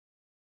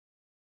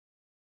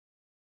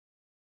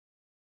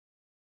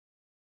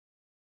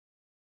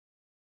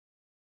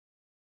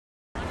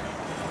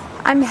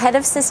I'm head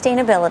of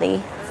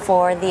sustainability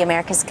for the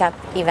America's Cup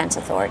Event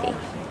Authority.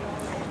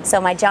 So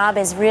my job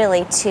is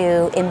really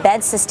to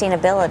embed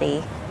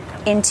sustainability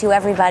into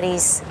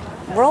everybody's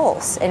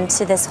roles,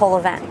 into this whole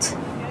event,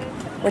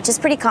 which is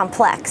pretty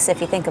complex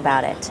if you think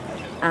about it.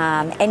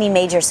 Any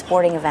major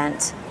sporting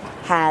event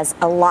has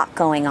a lot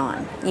going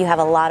on. You have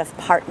a lot of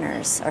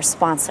partners or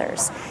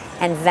sponsors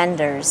and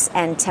vendors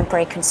and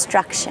temporary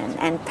construction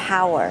and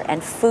power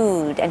and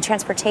food and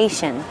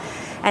transportation.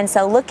 And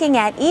so looking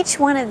at each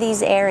one of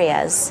these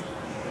areas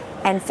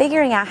and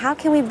figuring out how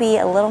can we be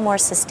a little more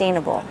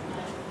sustainable.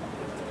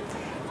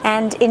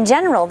 And in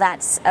general,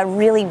 that's a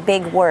really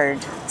big word,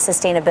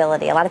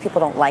 sustainability. A lot of people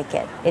don't like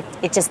it.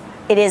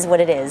 It is what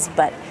it is.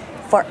 But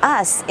for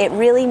us, it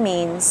really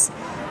means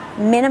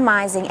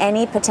minimizing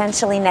any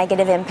potentially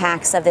negative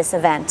impacts of this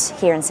event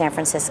here in San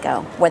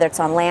Francisco, whether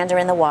it's on land or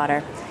in the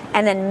water,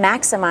 and then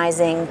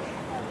maximizing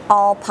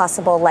all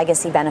possible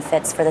legacy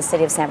benefits for the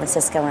city of San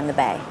Francisco and the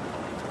Bay.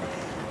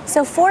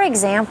 So for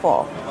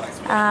example,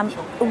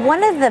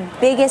 one of the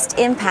biggest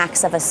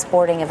impacts of a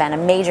sporting event, a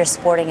major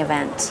sporting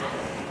event,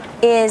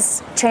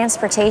 is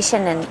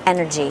transportation and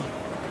energy,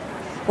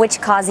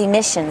 which cause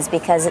emissions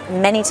because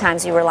many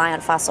times we rely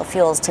on fossil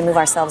fuels to move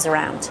ourselves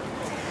around.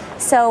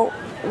 So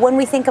when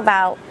we think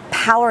about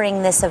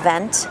powering this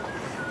event,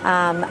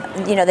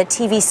 the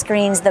TV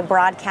screens, the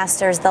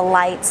broadcasters, the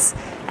lights,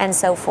 and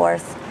so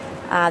forth,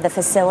 the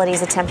facilities,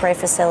 the temporary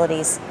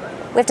facilities,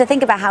 we have to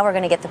think about how we're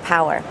going to get the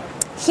power.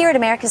 Here at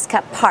America's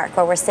Cup Park,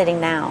 where we're sitting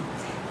now,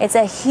 it's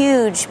a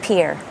huge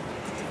pier.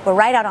 We're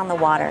right out on the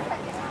water.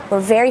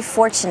 We're very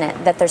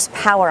fortunate that there's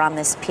power on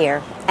this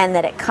pier and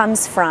that it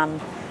comes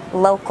from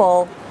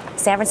local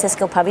San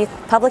Francisco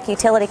Public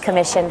Utility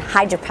Commission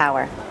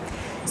hydropower.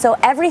 So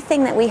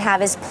everything that we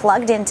have is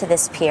plugged into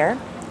this pier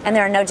and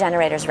there are no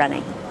generators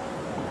running.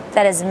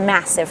 That is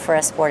massive for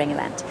a sporting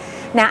event.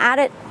 Now out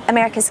at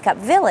America's Cup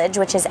Village,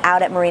 which is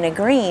out at Marina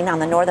Green on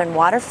the northern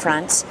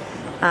waterfront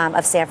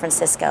of San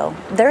Francisco,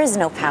 there is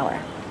no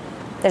power.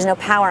 There's no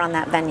power on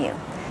that venue.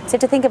 So you have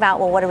to think about,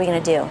 well, what are we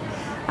going to do?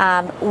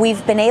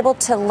 We've been able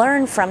to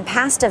learn from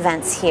past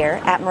events here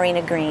at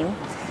Marina Green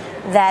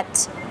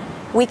that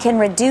we can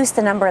reduce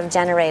the number of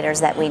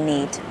generators that we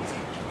need.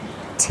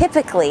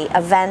 Typically,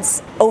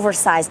 events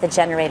oversize the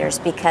generators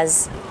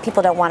because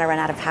people don't want to run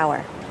out of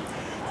power.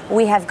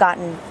 We have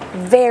gotten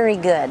very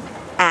good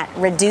at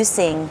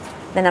reducing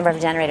the number of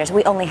generators.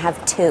 We only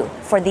have 2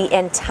 for the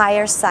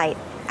entire site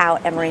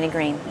out at Marina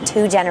Green,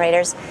 2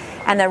 generators,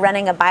 and they're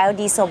running a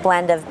biodiesel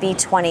blend of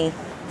B20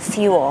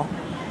 fuel.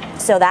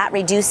 So that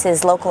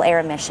reduces local air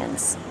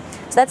emissions.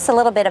 So that's a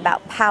little bit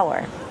about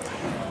power.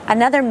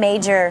 Another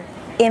major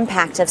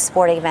impact of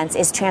sporting events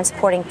is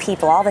transporting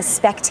people, all the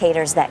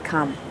spectators that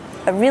come.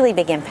 A really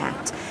big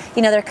impact.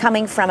 You know, they're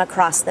coming from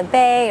across the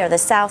Bay or the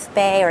South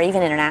Bay or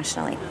even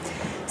internationally.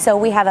 So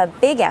we have a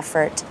big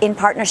effort in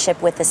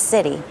partnership with the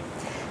city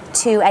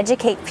to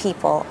educate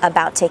people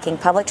about taking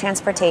public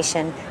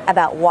transportation,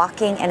 about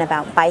walking and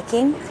about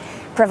biking,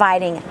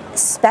 providing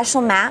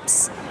special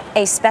maps,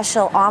 a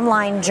special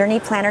online journey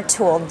planner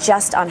tool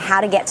just on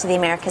how to get to the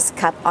America's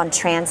Cup on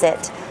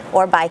transit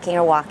or biking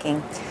or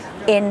walking.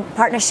 In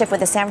partnership with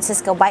the San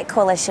Francisco Bike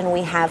Coalition,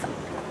 we have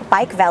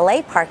bike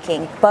valet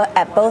parking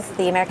at both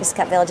the America's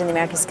Cup Village and the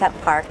America's Cup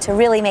Park to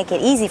really make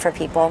it easy for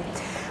people.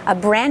 A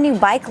brand new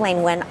bike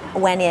lane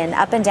went in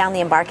up and down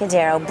the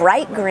Embarcadero,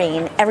 bright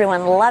green,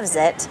 everyone loves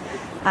it.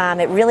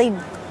 It really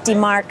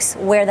demarks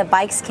where the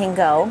bikes can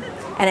go,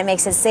 and it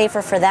makes it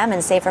safer for them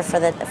and safer for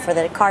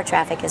the car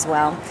traffic as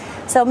well.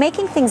 So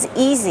making things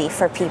easy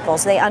for people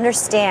so they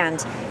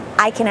understand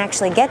I can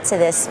actually get to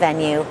this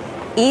venue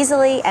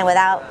easily and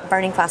without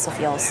burning fossil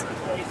fuels.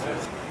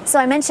 So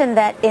I mentioned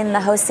that in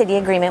the host city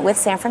agreement with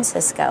San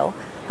Francisco,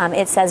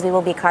 it says we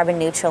will be carbon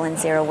neutral and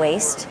zero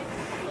waste.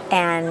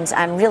 And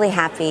I'm really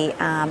happy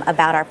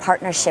about our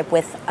partnership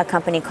with a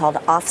company called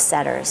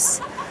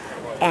Offsetters.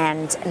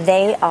 And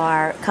they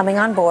are coming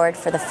on board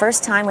for the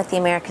first time with the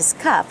America's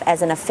Cup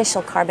as an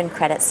official carbon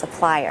credit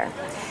supplier.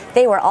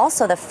 They were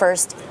also the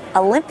first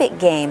Olympic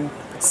game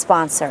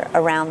sponsor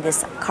around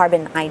this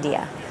carbon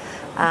idea.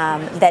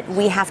 That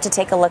we have to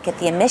take a look at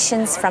the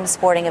emissions from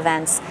sporting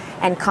events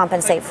and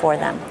compensate for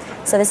them.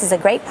 So this is a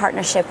great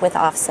partnership with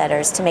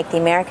Offsetters to make the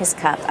America's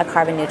Cup a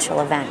carbon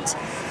neutral event.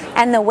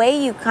 And the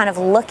way you kind of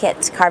look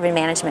at carbon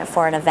management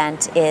for an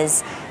event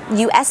is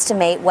you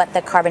estimate what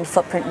the carbon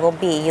footprint will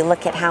be. You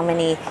look at how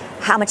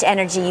much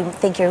energy you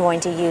think you're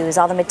going to use,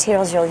 all the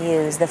materials you'll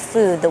use, the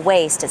food, the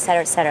waste, et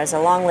cetera, et cetera. There's a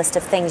long list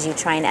of things you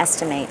try and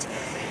estimate.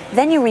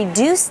 Then you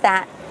reduce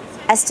that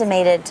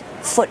estimated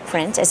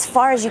footprint as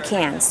far as you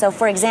can. So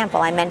for example,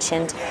 I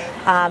mentioned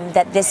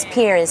that this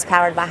pier is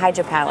powered by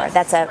hydropower.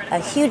 That's a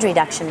huge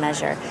reduction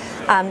measure.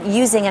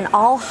 Using an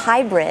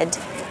all-hybrid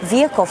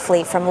vehicle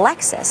fleet from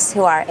Lexus,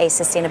 who are a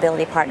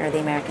sustainability partner of the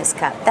America's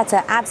Cup. That's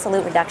an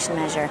absolute reduction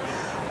measure.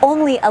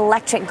 Only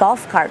electric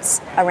golf carts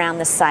around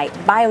the site,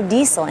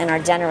 biodiesel in our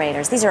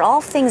generators. These are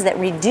all things that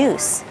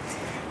reduce.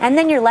 And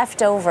then you're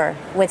left over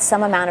with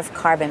some amount of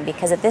carbon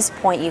because at this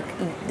point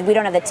we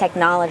don't have the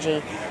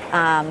technology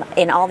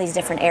in all these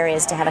different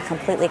areas to have a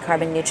completely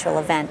carbon neutral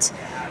event.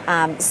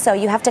 So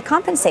you have to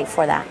compensate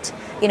for that.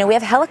 You know, we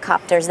have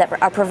helicopters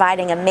that are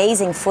providing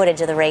amazing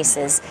footage of the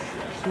races.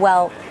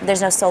 Well,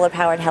 there's no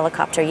solar-powered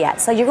helicopter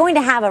yet. So you're going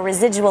to have a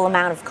residual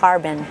amount of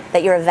carbon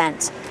that your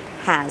event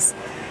has.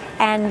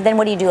 And then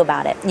what do you do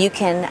about it? You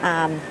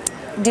can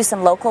do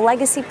some local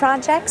legacy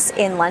projects.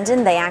 In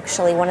London,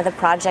 one of the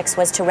projects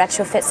was to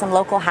retrofit some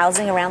local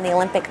housing around the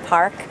Olympic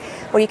Park,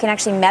 where you can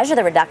actually measure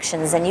the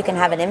reductions and you can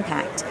have an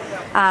impact.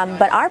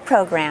 But our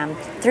program,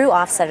 through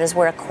offsetters,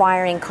 we're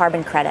acquiring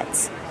carbon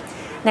credits.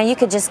 Now, you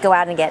could just go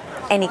out and get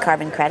any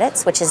carbon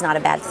credits, which is not a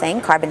bad thing.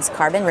 Carbon's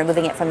carbon,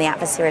 removing it from the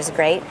atmosphere is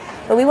great.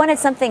 But we wanted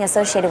something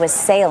associated with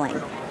sailing.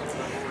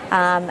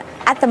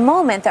 At the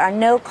moment, there are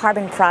no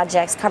carbon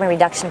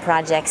reduction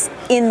projects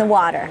in the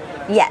water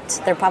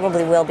yet. There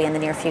probably will be in the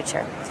near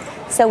future.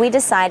 So we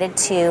decided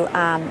to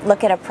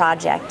look at a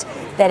project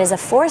that is a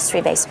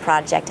forestry-based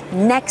project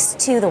next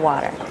to the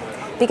water.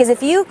 Because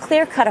if you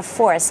clear-cut a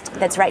forest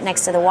that's right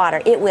next to the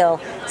water, it will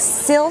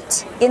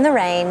silt in the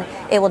rain,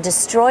 it will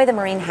destroy the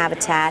marine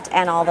habitat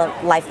and all the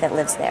life that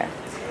lives there.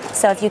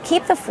 So if you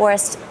keep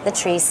the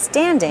trees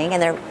standing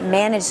and they're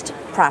managed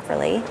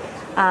properly,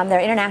 there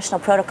are international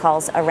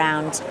protocols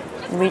around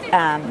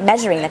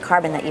measuring the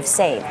carbon that you've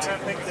saved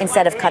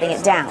instead of cutting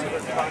it down.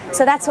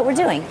 So that's what we're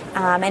doing.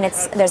 And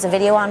there's a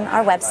video on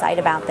our website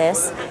about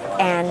this.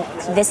 And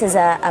this is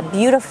a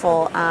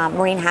beautiful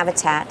marine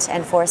habitat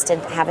and forested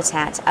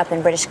habitat up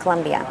in British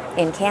Columbia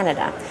in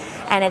Canada.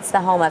 And it's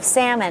the home of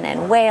salmon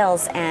and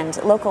whales and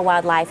local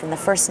wildlife and the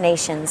First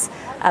Nations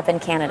up in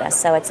Canada.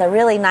 So it's a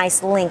really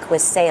nice link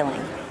with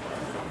sailing.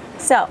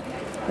 So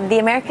the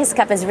America's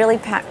Cup is really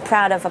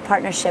proud of a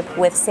partnership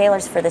with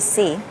Sailors for the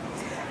Sea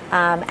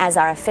as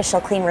our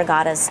official Clean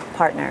Regattas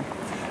partner.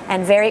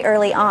 And very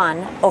early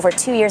on, over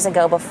 2 years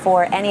ago,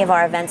 before any of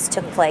our events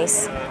took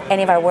place,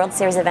 any of our World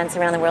Series events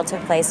around the world took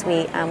place,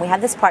 we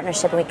had this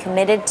partnership and we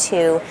committed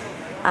to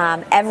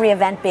every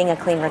event being a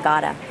Clean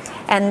Regatta.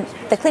 And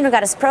the Clean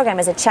Regattas program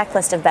is a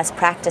checklist of best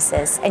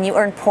practices, and you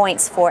earn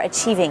points for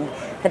achieving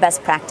the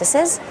best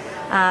practices.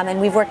 And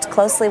we've worked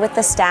closely with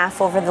the staff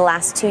over the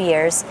last 2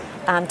 years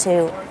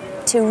to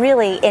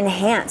really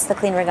enhance the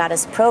Clean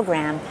Regattas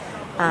program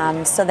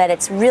so that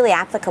it's really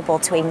applicable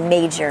to a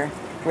major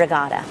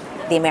regatta,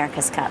 the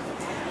America's Cup.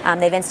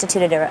 They've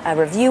instituted a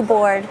review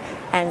board,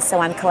 and so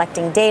I'm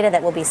collecting data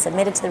that will be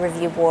submitted to the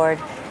review board,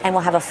 and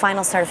we'll have a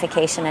final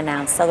certification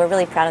announced. So we're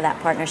really proud of that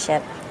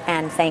partnership,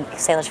 and thank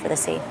Sailors for the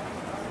Sea.